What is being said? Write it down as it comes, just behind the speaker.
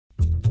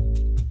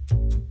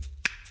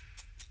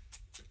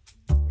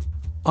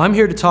I'm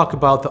here to talk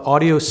about the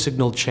audio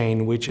signal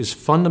chain, which is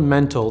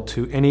fundamental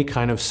to any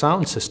kind of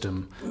sound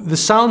system. The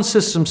sound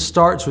system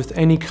starts with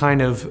any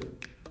kind of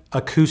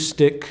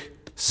acoustic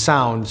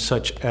sound,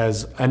 such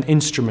as an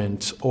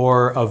instrument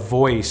or a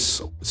voice,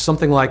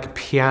 something like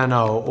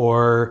piano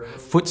or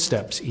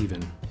footsteps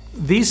even.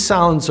 These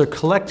sounds are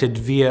collected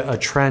via a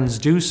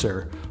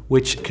transducer,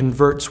 which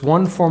converts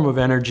one form of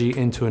energy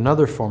into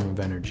another form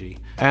of energy.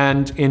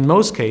 And in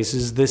most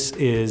cases, this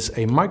is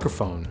a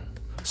microphone.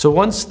 So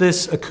once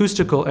this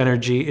acoustical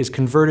energy is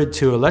converted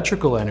to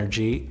electrical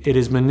energy, it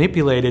is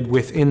manipulated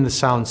within the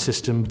sound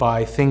system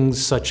by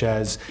things such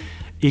as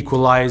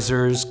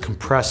equalizers,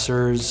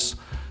 compressors,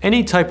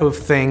 any type of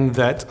thing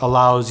that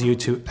allows you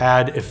to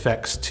add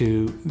effects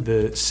to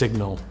the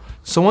signal.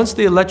 So once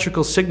the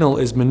electrical signal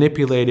is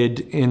manipulated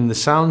in the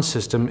sound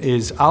system, it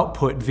is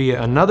output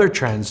via another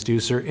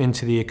transducer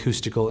into the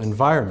acoustical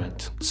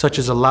environment, such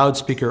as a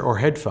loudspeaker or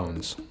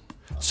headphones.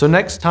 So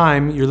next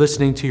time you're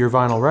listening to your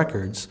vinyl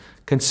records,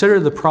 consider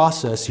the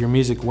process your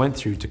music went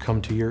through to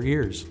come to your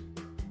ears.